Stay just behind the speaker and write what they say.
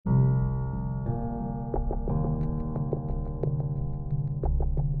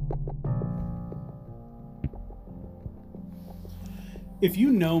If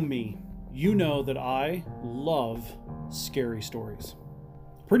you know me, you know that I love scary stories.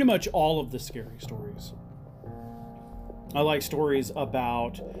 Pretty much all of the scary stories. I like stories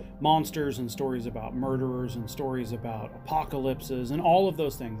about monsters and stories about murderers and stories about apocalypses and all of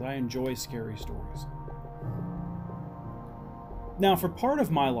those things. I enjoy scary stories. Now, for part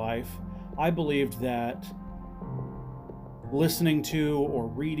of my life, I believed that listening to or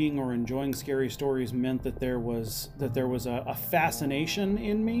reading or enjoying scary stories meant that there was a fascination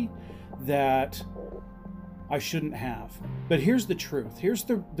in me that I shouldn't have. But here's the truth. Here's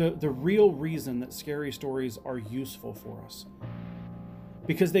the real reason that scary stories are useful for us.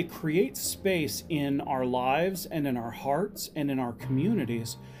 Because they create space in our lives and in our hearts and in our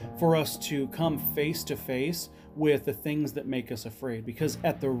communities for us to come face to face with the things that make us afraid. Because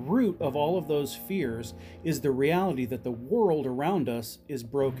at the root of all of those fears is the reality that the world around us is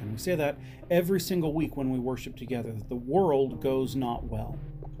broken. We say that every single week when we worship together, that the world goes not well.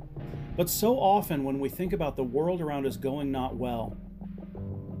 But so often when we think about the world around us going not well,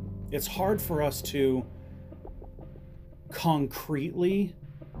 it's hard for us to concretely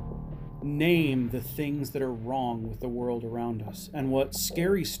name the things that are wrong with the world around us. And what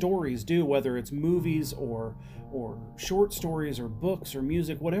scary stories do, whether it's movies or short stories or books or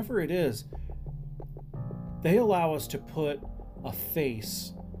music, whatever it is, they allow us to put a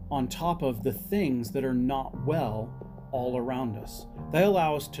face on top of the things that are not well all around us. They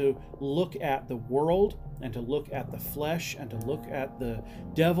allow us to look at the world and to look at the flesh and to look at the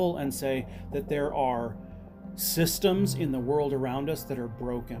devil and say that there are systems in the world around us that are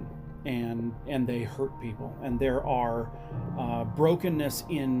broken and they hurt people, and there are brokenness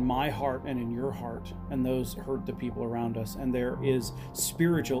in my heart and in your heart, and those hurt the people around us, and there is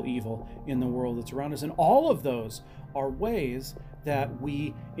spiritual evil in the world that's around us, and all of those are ways that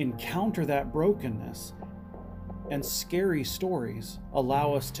we encounter that brokenness. And scary stories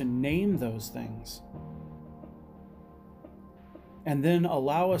allow us to name those things and then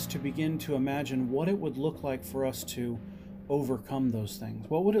allow us to begin to imagine what it would look like for us to overcome those things.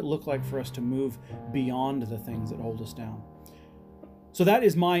 What would it look like for us to move beyond the things that hold us down? So that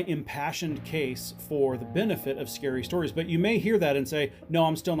is my impassioned case for the benefit of scary stories. But you may hear that and say, no,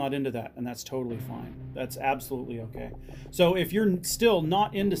 I'm still not into that. And that's totally fine. That's absolutely okay. So if you're still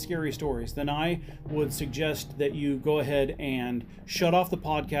not into scary stories, then I would suggest that you go ahead and shut off the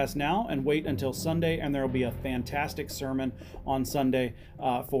podcast now and wait until Sunday. And there will be a fantastic sermon on Sunday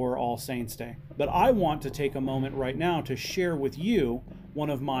for All Saints Day. But I want to take a moment right now to share with you one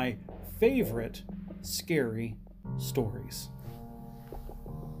of my favorite scary stories.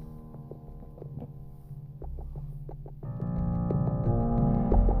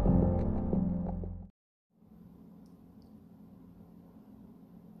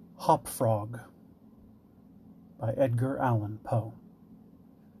 Hop Frog by Edgar Allan Poe.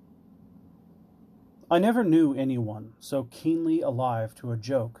 I never knew anyone so keenly alive to a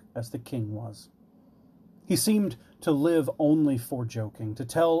joke as the king was. He seemed to live only for joking. To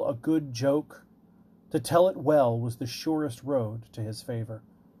tell a good joke, to tell it well, was the surest road to his favor.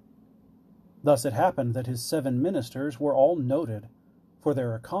 Thus it happened that his 7 ministers were all noted for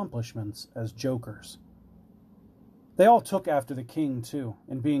their accomplishments as jokers. They all took after the king, too,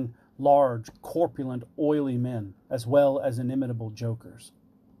 in being large, corpulent, oily men, as well as inimitable jokers.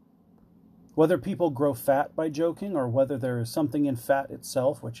 Whether people grow fat by joking, or whether there is something in fat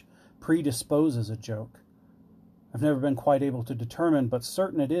itself which predisposes a joke, I've never been quite able to determine, but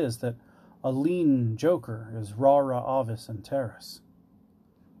certain it is that a lean joker is rara avis in terris.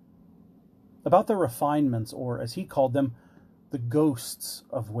 About the refinements, or as he called them, the ghosts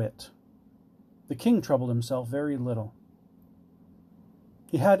of wit, the king troubled himself very little.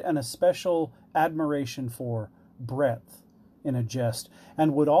 He had an especial admiration for breadth in a jest,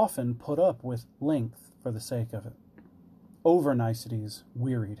 and would often put up with length for the sake of it. Over-niceties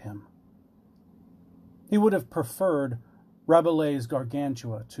wearied him. He would have preferred Rabelais'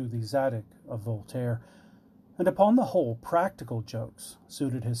 Gargantua to the Zadig of Voltaire, and upon the whole, practical jokes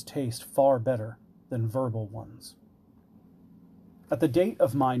suited his taste far better than verbal ones. At the date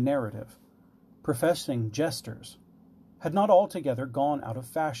of my narrative, professing jesters had not altogether gone out of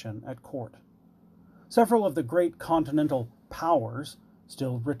fashion at court. Several of the great continental powers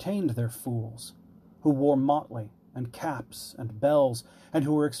still retained their fools, who wore motley and caps and bells, and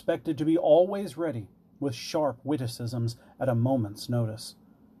who were expected to be always ready with sharp witticisms at a moment's notice,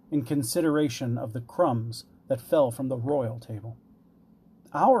 in consideration of the crumbs that fell from the royal table.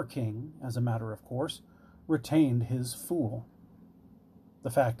 Our king, as a matter of course, retained his fool. The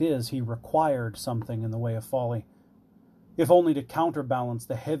fact is, he required something in the way of folly, if only to counterbalance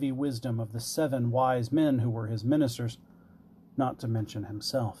the heavy wisdom of the 7 wise men who were his ministers. not to mention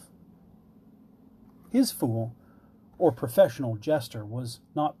himself. His fool, or professional jester, was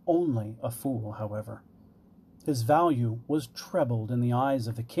not only a fool, however. His value was trebled in the eyes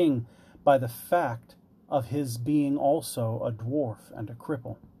of the king by the fact of his being also a dwarf and a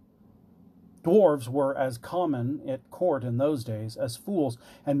cripple. Dwarves were as common at court in those days as fools,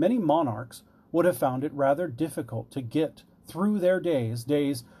 and many monarchs would have found it rather difficult to get through their days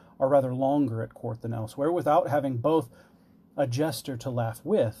are rather longer at court than elsewhere, without having both a jester to laugh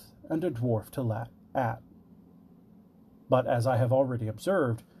with and a dwarf to laugh at. But as I have already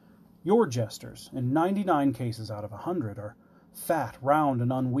observed, your jesters, in 99 cases out of 100, are fat, round,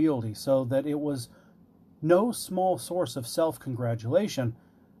 and unwieldy, so that it was no small source of self-congratulation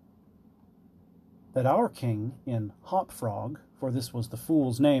that our king in Hop-Frog, for this was the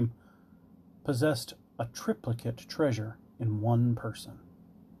fool's name, possessed a triplicate treasure in one person.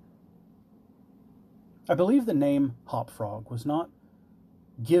 I believe the name Hop-Frog was not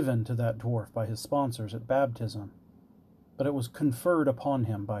given to that dwarf by his sponsors at baptism, but it was conferred upon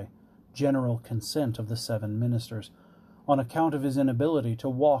him by general consent of the 7 ministers, on account of his inability to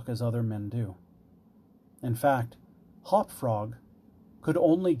walk as other men do. In fact, Hop-Frog could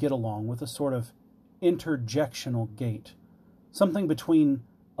only get along with a sort of interjectional gait, something between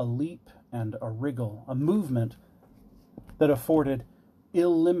a leap and a wriggle, a movement that afforded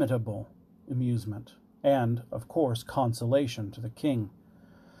illimitable amusement and, of course, consolation to the king.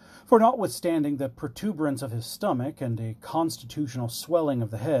 For notwithstanding the protuberance of his stomach and a constitutional swelling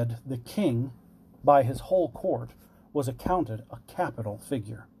of the head, the king, by his whole court, was accounted a capital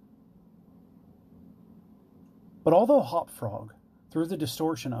figure. But although Hop-Frog, through the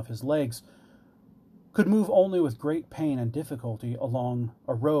distortion of his legs, could move only with great pain and difficulty along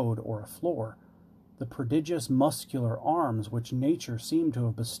a road or a floor, the prodigious muscular arms which nature seemed to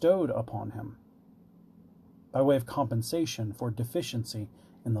have bestowed upon him, by way of compensation for deficiency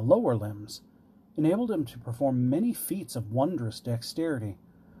in the lower limbs, enabled him to perform many feats of wondrous dexterity,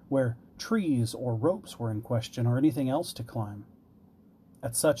 where trees or ropes were in question, or anything else to climb.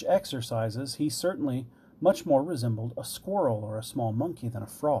 At such exercises he certainly much more resembled a squirrel or a small monkey than a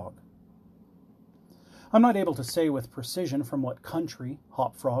frog. I'm not able to say with precision from what country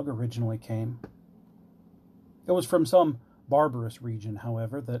Hop-Frog originally came. It was from some barbarous region,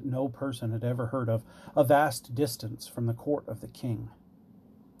 however, that no person had ever heard of, a vast distance from the court of the king.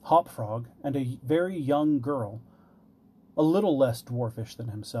 Hop-Frog and a very young girl, a little less dwarfish than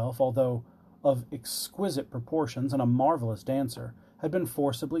himself, although of exquisite proportions and a marvelous dancer, had been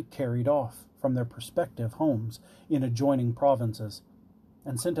forcibly carried off from their prospective homes in adjoining provinces,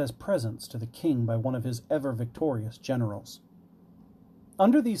 and sent as presents to the king by one of his ever-victorious generals.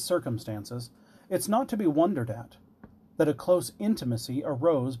 Under these circumstances, it's not to be wondered at that a close intimacy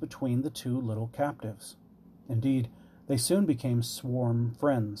arose between the two little captives. Indeed, they soon became sworn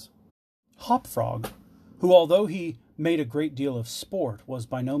friends. Hop-Frog, who, although he made a great deal of sport, was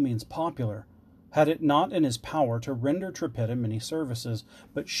by no means popular, had it not in his power to render Trippetta many services,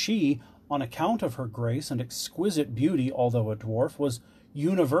 but she, on account of her grace and exquisite beauty, although a dwarf, was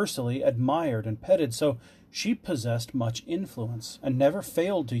universally admired and petted, so she possessed much influence, and never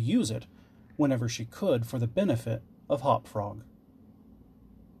failed to use it, whenever she could, for the benefit of Hop-Frog.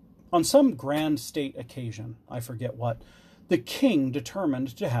 On some grand state occasion, I forget what, the king determined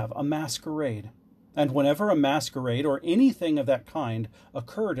to have a masquerade, and whenever a masquerade or anything of that kind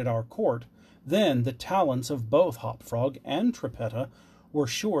occurred at our court, then the talents of both Hop-Frog and Trippetta were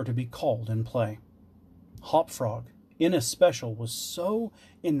sure to be called in play. Hop-Frog, in especial, was so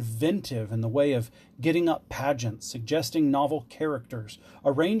inventive in the way of getting up pageants, suggesting novel characters,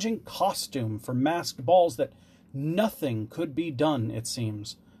 arranging costume for masked balls, that nothing could be done, it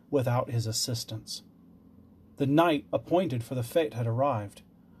seems, without his assistance. The night appointed for the fete had arrived.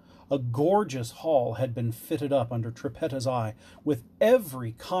 A gorgeous hall had been fitted up under Trippetta's eye, with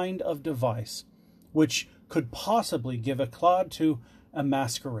every kind of device which could possibly give eclat to a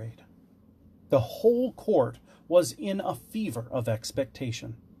masquerade. The whole court was in a fever of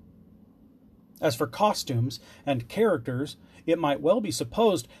expectation. As for costumes and characters, it might well be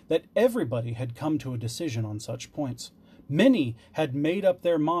supposed that everybody had come to a decision on such points. Many had made up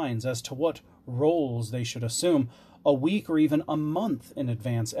their minds as to what roles they should assume a week or even a month in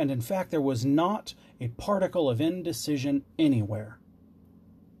advance, and in fact there was not a particle of indecision anywhere,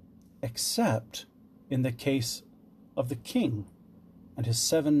 except in the case of the king and his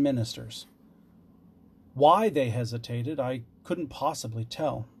 7 ministers. Why they hesitated, I couldn't possibly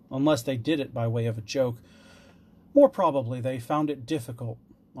tell, unless they did it by way of a joke. More probably they found it difficult,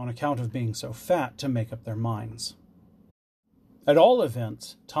 on account of being so fat, to make up their minds. At all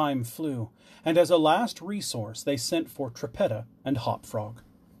events, time flew, and as a last resource they sent for Trippetta and Hopfrog.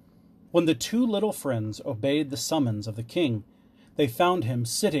 When the two little friends obeyed the summons of the king, they found him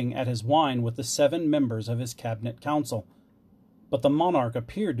sitting at his wine with the 7 members of his cabinet council, but the monarch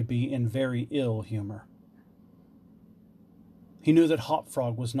appeared to be in very ill humor. He knew that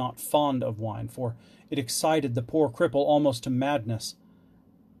Hopfrog was not fond of wine, for it excited the poor cripple almost to madness,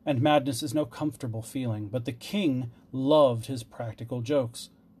 and madness is no comfortable feeling, but the king loved his practical jokes,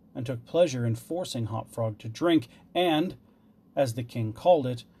 and took pleasure in forcing Hopfrog to drink, and, as the king called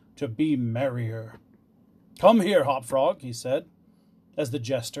it, to be merrier. "Come here, Hopfrog," he said, as the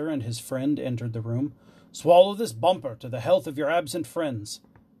jester and his friend entered the room. "Swallow this bumper to the health of your absent friends."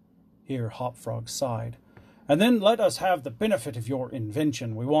 Here Hopfrog sighed. "And then let us have the benefit of your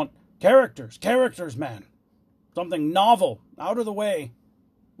invention. We want characters, man. Something novel, out of the way.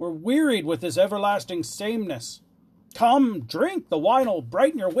 We're wearied with this everlasting sameness. Come, drink, the wine'll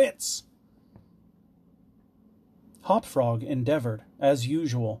brighten your wits." Hopfrog endeavored, as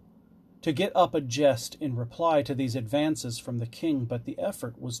usual, to get up a jest in reply to these advances from the king, but the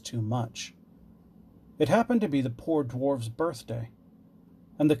effort was too much. It happened to be the poor dwarf's birthday,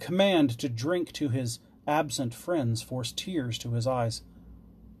 and the command to drink to his absent friends forced tears to his eyes.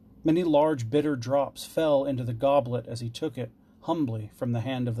 Many large bitter drops fell into the goblet as he took it humbly from the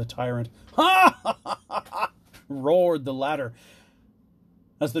hand of the tyrant. "Ha ha ha ha!" roared the latter,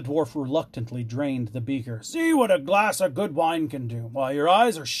 as the dwarf reluctantly drained the beaker. "See what a glass of good wine can do. Why, your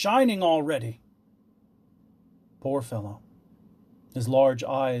eyes are shining already." Poor fellow. His large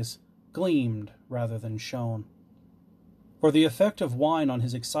eyes gleamed rather than shone, for the effect of wine on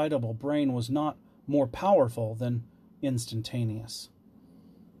his excitable brain was not more powerful than instantaneous.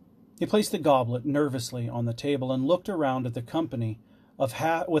 He placed the goblet nervously on the table and looked around at the company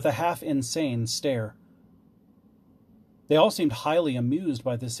with a half-insane stare. They all seemed highly amused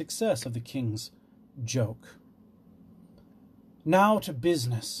by the success of the king's joke. "Now to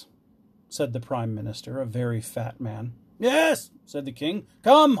business," said the prime minister, a very fat man. "Yes," said the king.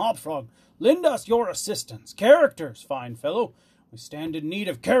 "Come, Hopfrog, lend us your assistance. Characters, fine fellow. We stand in need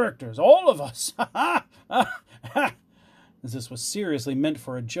of characters, all of us. Ha ha ha ha!" As this was seriously meant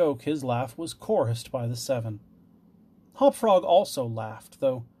for a joke, his laugh was chorused by the 7. Hopfrog also laughed,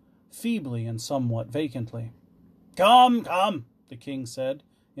 though feebly and somewhat vacantly. "Come, come," the king said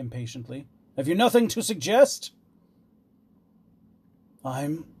impatiently. "Have you nothing to suggest?"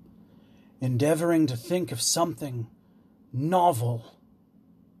 "I'm endeavoring to think of something novel,"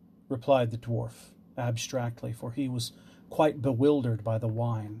 replied the dwarf abstractly, for he was quite bewildered by the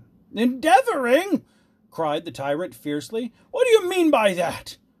wine. "Endeavoring?" cried the tyrant fiercely. "What do you mean by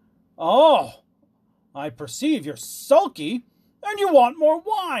that? Oh, I perceive you're sulky, and you want more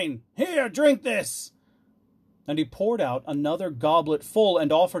wine. Here, drink this." And he poured out another goblet full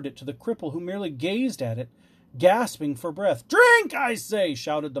and offered it to the cripple, who merely gazed at it, gasping for breath. "Drink, I say!"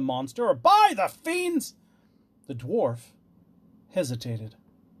 shouted the monster, "or by the fiends!" The dwarf hesitated.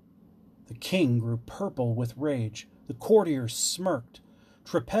 The king grew purple with rage. The courtiers smirked.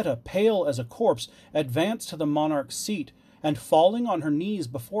 Trippetta, pale as a corpse, advanced to the monarch's seat, and falling on her knees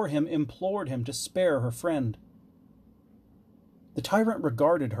before him, implored him to spare her friend. The tyrant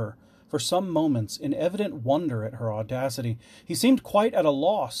regarded her for some moments in evident wonder at her audacity. He seemed quite at a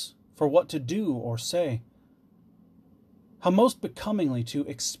loss for what to do or say. How most becomingly to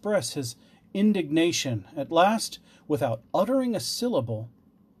express his indignation. At last, without uttering a syllable,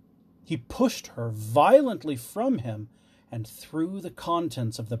 he pushed her violently from him and threw the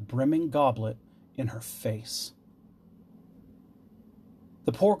contents of the brimming goblet in her face.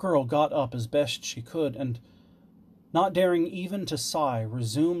 The poor girl got up as best she could, and, not daring even to sigh,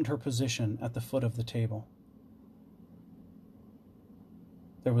 resumed her position at the foot of the table.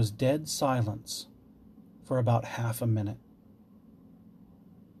 There was dead silence for about half a minute,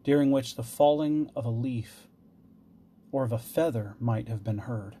 during which the falling of a leaf or of a feather might have been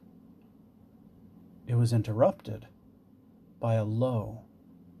heard. It was interrupted by a low,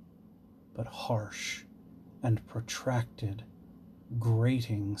 but harsh and protracted,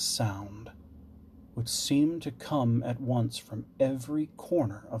 grating sound, which seemed to come at once from every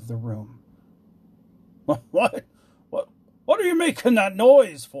corner of the room. What are you making that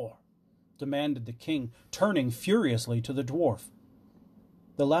noise for?" demanded the king, turning furiously to the dwarf.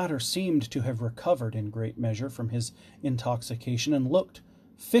 The latter seemed to have recovered in great measure from his intoxication, and looked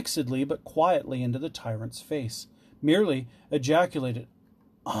fixedly but quietly into the tyrant's face, merely ejaculated,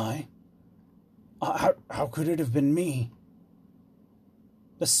 "I? How could it have been me?"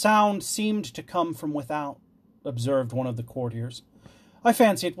 "The sound seemed to come from without," observed one of the courtiers. "I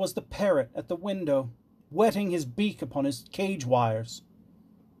fancy it was the parrot at the window." whetting his beak upon his cage wires.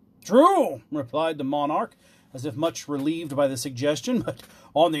 "True," replied the monarch, as if much relieved by the suggestion, "but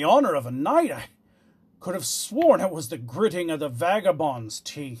on the honor of a knight, I could have sworn it was the gritting of the vagabond's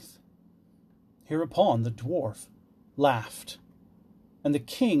teeth." Hereupon the dwarf laughed, and the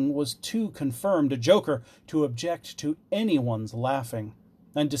king was too confirmed a joker to object to anyone's laughing,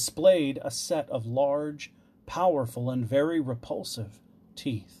 and displayed a set of large, powerful, and very repulsive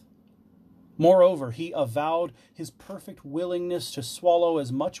teeth. Moreover, he avowed his perfect willingness to swallow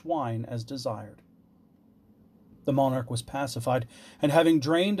as much wine as desired. The monarch was pacified, and having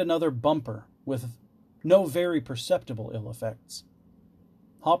drained another bumper with no very perceptible ill effects,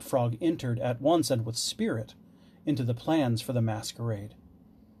 Hopfrog entered at once and with spirit into the plans for the masquerade.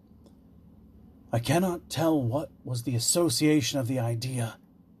 "I cannot tell what was the association of the idea,"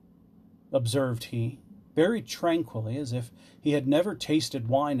 observed he, very tranquilly, as if he had never tasted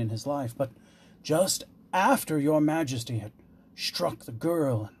wine in his life, "but just after your majesty had struck the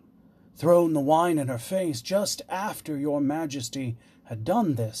girl and thrown the wine in her face, just after your majesty had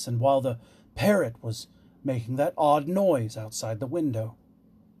done this, and while the parrot was making that odd noise outside the window,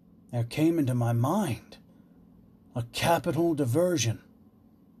 there came into my mind a capital diversion,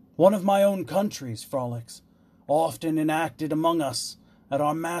 one of my own country's frolics, often enacted among us at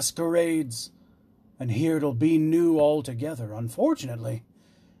our masquerades, and here it'll be new altogether. Unfortunately,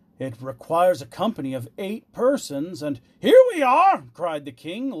 it requires a company of 8 persons, and—" "Here we are!" cried the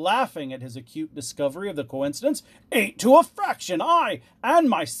king, laughing at his acute discovery of the coincidence. "8 to a fraction, I and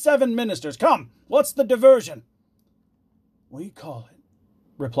my 7 ministers. Come, what's the diversion?" "We call it,"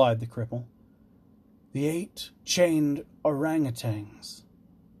 replied the cripple, "the 8 chained orangutans.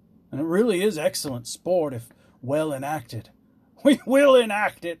 And it really is excellent sport if well enacted." "We will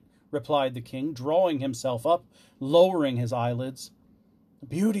enact it," replied the king, drawing himself up, lowering his eyelids. "The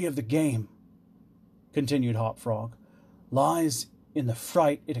beauty of the game," continued Hopfrog, "lies in the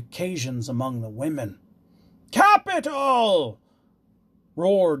fright it occasions among the women." "Capital!"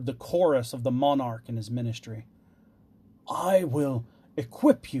 roared the chorus of the monarch and his ministry. "I will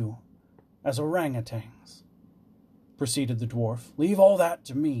equip you as orangutans," proceeded the dwarf. "Leave all that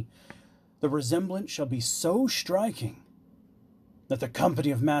to me. The resemblance shall be so striking that the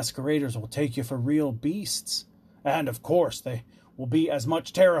company of masqueraders will take you for real beasts, and, of course, they will be as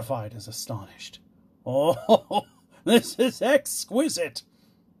much terrified as astonished." "Oh, this is exquisite!"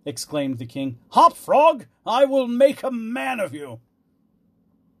 exclaimed the king. "Hopfrog, I will make a man of you."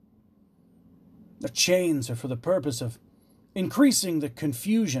 "The chains are for the purpose of increasing the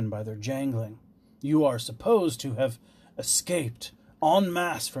confusion by their jangling. You are supposed to have escaped en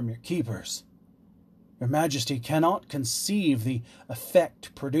masse from your keepers. Your majesty cannot conceive the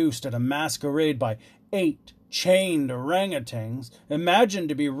effect produced at a masquerade by 8 chained orangutans, imagined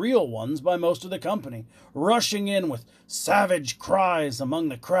to be real ones by most of the company, rushing in with savage cries among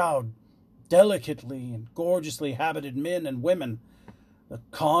the crowd, delicately and gorgeously habited men and women. The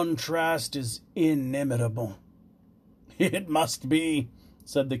contrast is inimitable." "It must be,"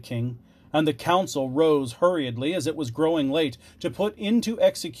 said the king, and the council rose hurriedly, as it was growing late, to put into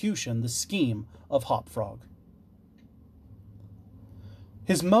execution the scheme of Hopfrog.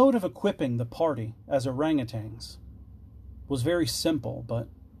 His mode of equipping the party as orangutans was very simple, but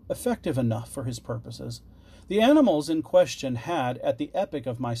effective enough for his purposes. The animals in question had, at the epoch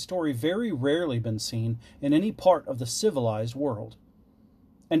of my story, very rarely been seen in any part of the civilized world.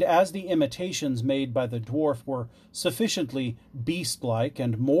 And as the imitations made by the dwarf were sufficiently beast-like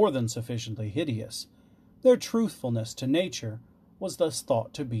and more than sufficiently hideous, their truthfulness to nature was thus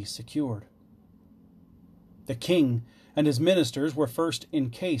thought to be secured. The king and his ministers were first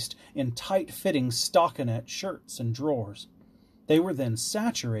encased in tight-fitting stockinette shirts and drawers. They were then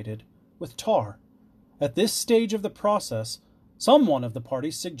saturated with tar. At this stage of the process, someone of the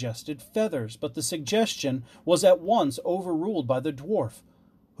party suggested feathers, but the suggestion was at once overruled by the dwarf,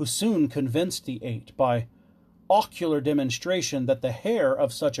 who soon convinced the 8 by ocular demonstration that the hair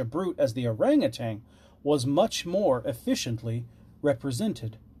of such a brute as the orangutan was much more efficiently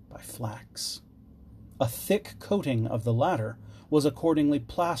represented by flax. A thick coating of the latter was accordingly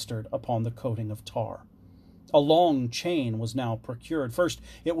plastered upon the coating of tar. A long chain was now procured. First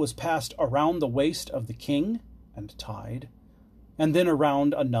it was passed around the waist of the king and tied, and then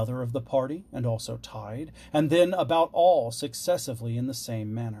around another of the party and also tied, and then about all successively in the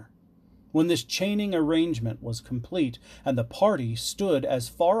same manner. When this chaining arrangement was complete, and the party stood as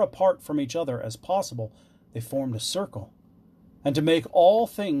far apart from each other as possible, they formed a circle. And to make all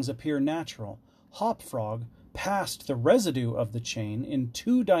things appear natural, Hopfrog passed the residue of the chain in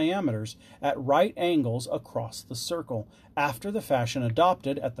 2 diameters at right angles across the circle, after the fashion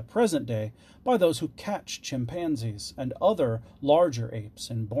adopted at the present day by those who catch chimpanzees and other larger apes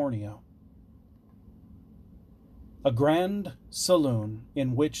in Borneo. A grand saloon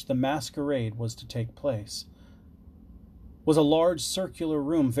in which the masquerade was to take place was a large circular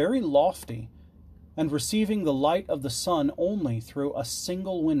room, very lofty, and receiving the light of the sun only through a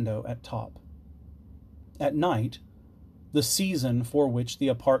single window at top. At night, the season for which the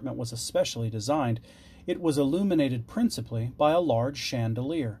apartment was especially designed, it was illuminated principally by a large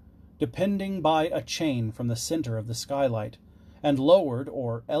chandelier, depending by a chain from the center of the skylight, and lowered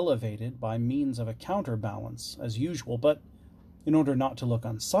or elevated by means of a counterbalance, as usual, but in order not to look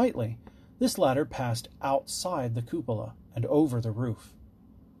unsightly, this ladder passed outside the cupola and over the roof.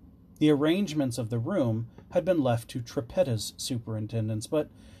 The arrangements of the room had been left to Trippetta's superintendence, but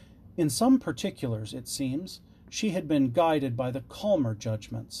in some particulars, it seems, she had been guided by the calmer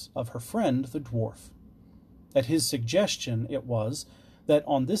judgments of her friend the dwarf. At his suggestion it was that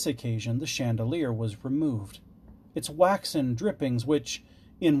on this occasion the chandelier was removed. Its waxen drippings, which,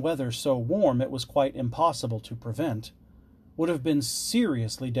 in weather so warm it was quite impossible to prevent, would have been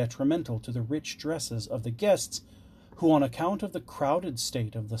seriously detrimental to the rich dresses of the guests who, on account of the crowded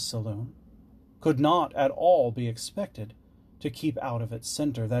state of the saloon, could not at all be expected to keep out of its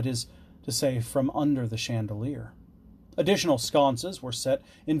center, that is to say, from under the chandelier. Additional sconces were set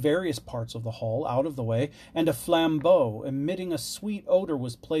in various parts of the hall, out of the way, and a flambeau emitting a sweet odor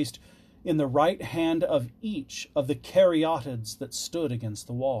was placed in the right hand of each of the caryatids that stood against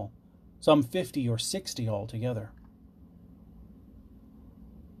the wall, some 50 or 60 altogether.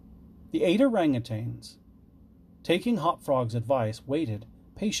 The 8 orangutans, taking Hop Frog's advice, waited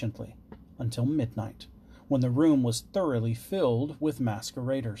patiently until midnight, when the room was thoroughly filled with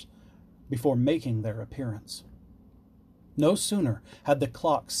masqueraders, before making their appearance. No sooner had the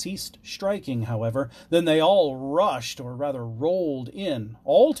clock ceased striking, however, than they all rushed, or rather rolled in,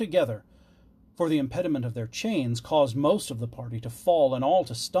 all together, for the impediment of their chains caused most of the party to fall and all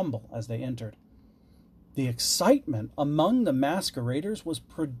to stumble as they entered. The excitement among the masqueraders was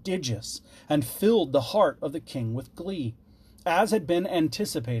prodigious, and filled the heart of the king with glee. As had been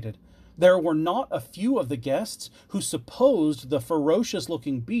anticipated, there were not a few of the guests who supposed the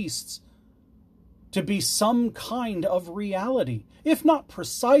ferocious-looking beasts to be some kind of reality, if not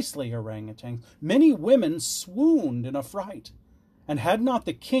precisely orangutans. Many women swooned in affright, and had not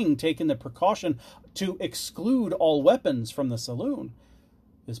the king taken the precaution to exclude all weapons from the saloon,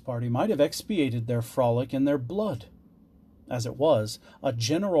 this party might have expiated their frolic in their blood. As it was, a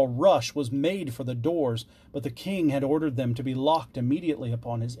general rush was made for the doors, but the king had ordered them to be locked immediately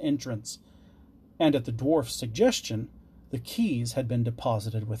upon his entrance, and at the dwarf's suggestion, the keys had been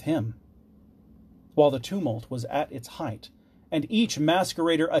deposited with him. While the tumult was at its height, and each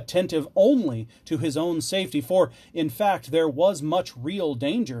masquerader attentive only to his own safety, for, in fact, there was much real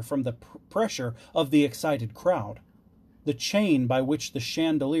danger from the pressure of the excited crowd, the chain by which the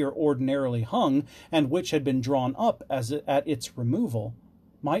chandelier ordinarily hung, and which had been drawn up at its removal,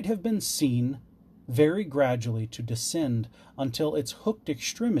 might have been seen very gradually to descend until its hooked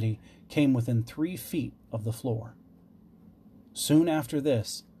extremity came within 3 feet of the floor. Soon after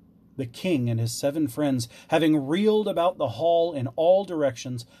this, the king and his 7 friends, having reeled about the hall in all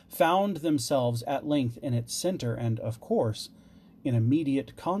directions, found themselves at length in its center and, of course, in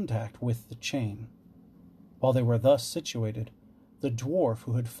immediate contact with the chain. While they were thus situated, the dwarf,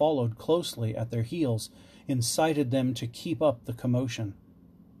 who had followed closely at their heels, incited them to keep up the commotion,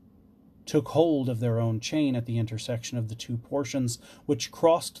 took hold of their own chain at the intersection of the 2 portions which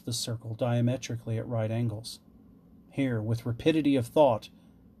crossed the circle diametrically at right angles. Here, with rapidity of thought,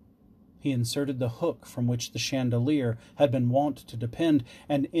 he inserted the hook from which the chandelier had been wont to depend,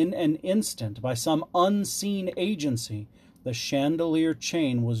 and in an instant, by some unseen agency, the chandelier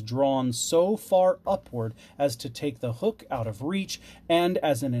chain was drawn so far upward as to take the hook out of reach, and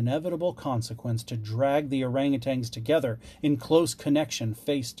as an inevitable consequence to drag the orangutans together in close connection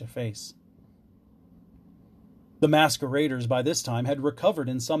face to face. The masqueraders by this time had recovered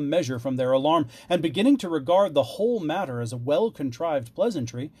in some measure from their alarm, and beginning to regard the whole matter as a well-contrived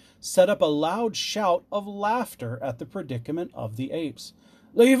pleasantry, set up a loud shout of laughter at the predicament of the apes.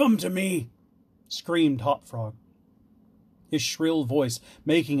 "Leave 'em to me!" screamed Hop Frog, his shrill voice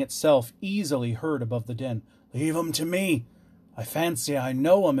making itself easily heard above the din. "Leave 'em to me. I fancy I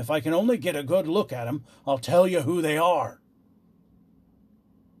know 'em. If I can only get a good look at 'em, I'll tell you who they are."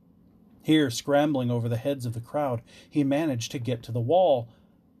 Here, scrambling over the heads of the crowd, he managed to get to the wall,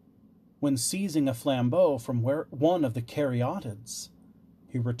 when, seizing a flambeau from one of the caryatids,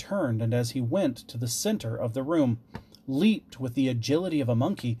 He returned, and as he went to the center of the room, leaped with the agility of a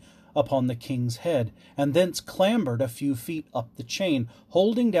monkey upon the king's head, and thence clambered a few feet up the chain,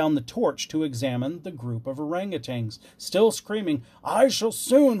 holding down the torch to examine the group of orangutans, still screaming, "I shall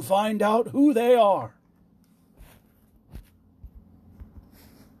soon find out who they are."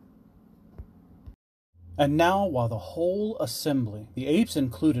 And now, while the whole assembly, the apes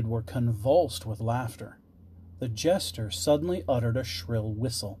included, were convulsed with laughter, the jester suddenly uttered a shrill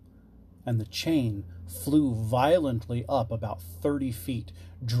whistle, and the chain flew violently up about 30 feet,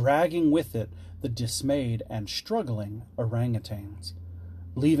 dragging with it the dismayed and struggling orangutans,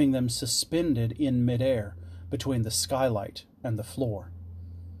 leaving them suspended in midair between the skylight and the floor.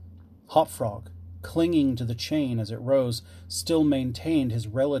 Hopfrog, clinging to the chain as it rose, still maintained his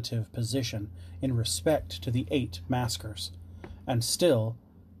relative position in respect to the 8 maskers, and still,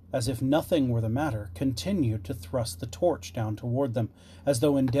 as if nothing were the matter, continued to thrust the torch down toward them, as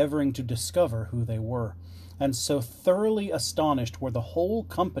though endeavoring to discover who they were. And so thoroughly astonished were the whole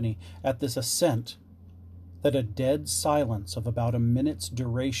company at this ascent that a dead silence of about a minute's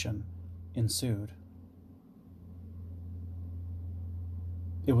duration ensued.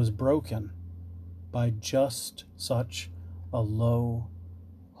 It was broken by just such a low,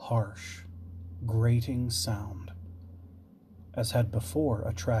 harsh, grating sound as had before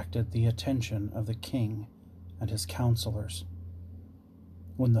attracted the attention of the king and his counselors,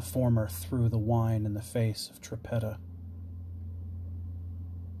 when the former threw the wine in the face of Trippetta.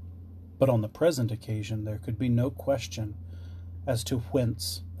 But on the present occasion there could be no question as to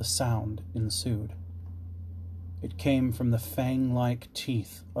whence the sound ensued. It came from the fang-like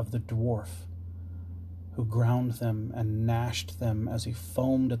teeth of the dwarf, who ground them and gnashed them as he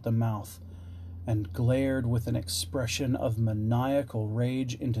foamed at the mouth and glared with an expression of maniacal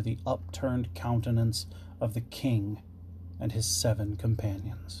rage into the upturned countenance of the king and his 7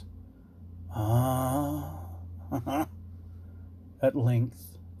 companions. "Ah!" At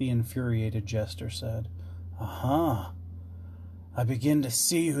length the infuriated jester said, "Aha! I begin to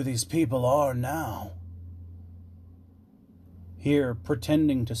see who these people are now." Here,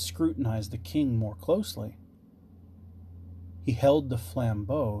 pretending to scrutinize the king more closely, he held the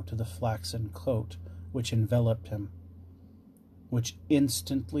flambeau to the flaxen coat which enveloped him, which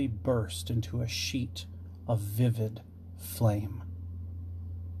instantly burst into a sheet of vivid flame.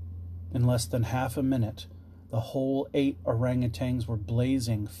 In less than half a minute, the whole 8 orangutans were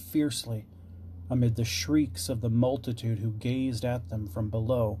blazing fiercely amid the shrieks of the multitude who gazed at them from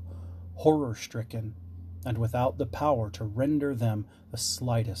below, horror-stricken and without the power to render them the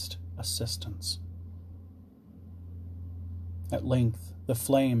slightest assistance. At length, the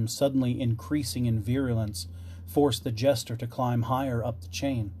flame, suddenly increasing in virulence, forced the jester to climb higher up the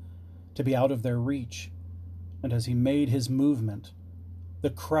chain, to be out of their reach, and as he made his movement, the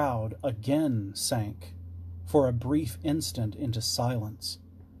crowd again sank, for a brief instant, into silence.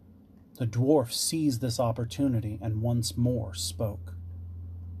 The dwarf seized this opportunity and once more spoke.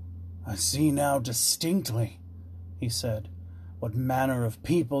 "I see now distinctly," he said, "what manner of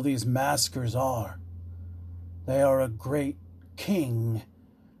people these maskers are. They are a great king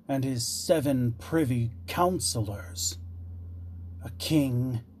and his 7 privy councillors. A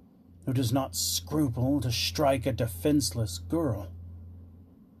king who does not scruple to strike a defenseless girl,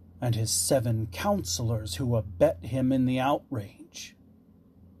 and his 7 councillors who abet him in the outrage.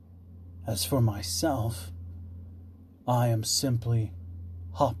 As for myself, I am simply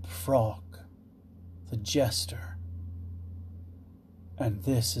Hopfrog, the jester, and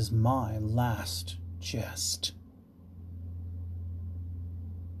this is my last jest."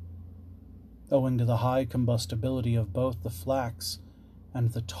 Owing to the high combustibility of both the flax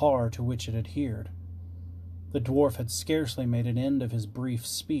and the tar to which it adhered, the dwarf had scarcely made an end of his brief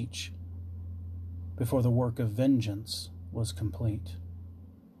speech before the work of vengeance was complete.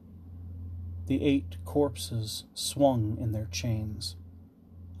 The 8 corpses swung in their chains,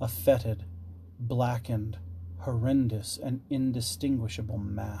 a fetid, blackened, horrendous, and indistinguishable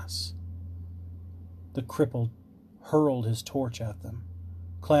mass. The cripple hurled his torch at them,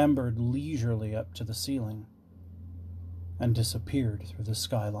 clambered leisurely up to the ceiling, and disappeared through the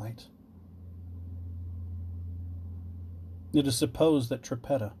skylight. It is supposed that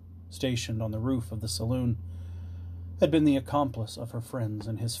Trippetta, stationed on the roof of the saloon, had been the accomplice of her friends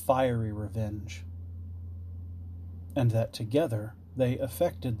in his fiery revenge, and that together they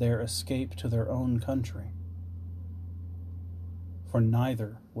effected their escape to their own country, for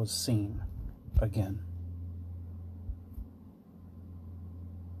neither was seen again.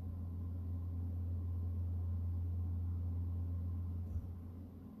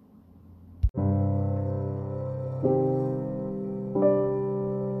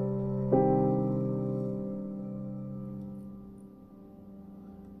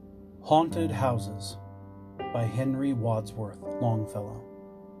 Haunted Houses by Henry Wadsworth Longfellow.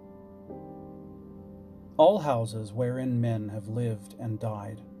 All houses wherein men have lived and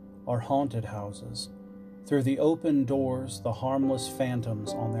died are haunted houses. Through the open doors the harmless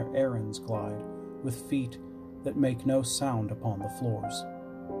phantoms on their errands glide, with feet that make no sound upon the floors.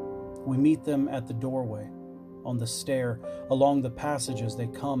 We meet them at the doorway, on the stair, along the passages they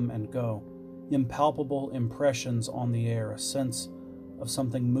come and go, impalpable impressions on the air, a sense of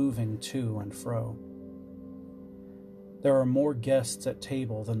something moving to and fro. There are more guests at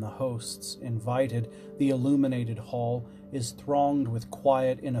table than the hosts invited. The illuminated hall is thronged with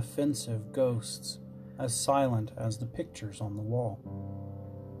quiet, inoffensive ghosts, as silent as the pictures on the wall.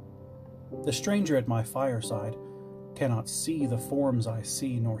 The stranger at my fireside cannot see the forms I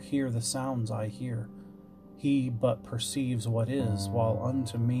see, nor hear the sounds I hear. He but perceives what is, while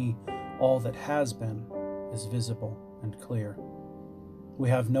unto me all that has been is visible and clear. We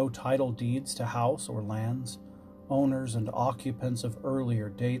have no title deeds to house or lands. Owners and occupants of earlier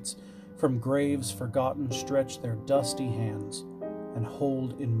dates from graves forgotten stretch their dusty hands and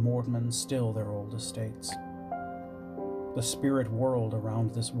hold in Mordman still their old estates. The spirit world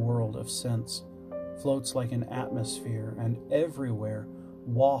around this world of sense floats like an atmosphere, and everywhere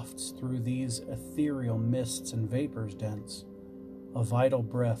wafts through these ethereal mists and vapors dense a vital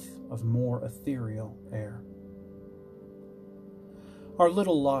breath of more ethereal air. Our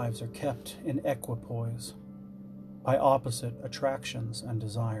little lives are kept in equipoise by opposite attractions and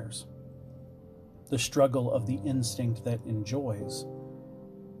desires. The struggle of the instinct that enjoys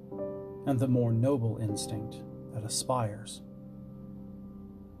and the more noble instinct that aspires.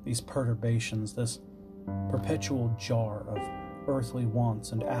 These perturbations, this perpetual jar of earthly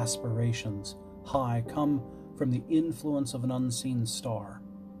wants and aspirations high, come from the influence of an unseen star,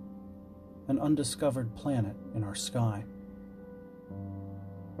 an undiscovered planet in our sky.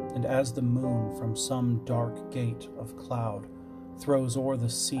 And as the moon from some dark gate of cloud throws o'er the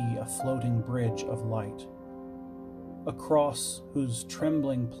sea a floating bridge of light, across whose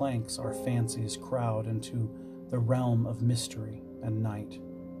trembling planks our fancies crowd into the realm of mystery and night,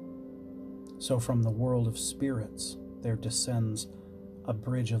 so from the world of spirits there descends a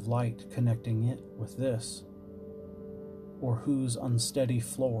bridge of light connecting it with this, or whose unsteady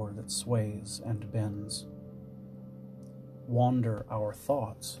floor that sways and bends. Wander our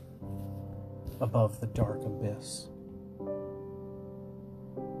thoughts above the dark abyss.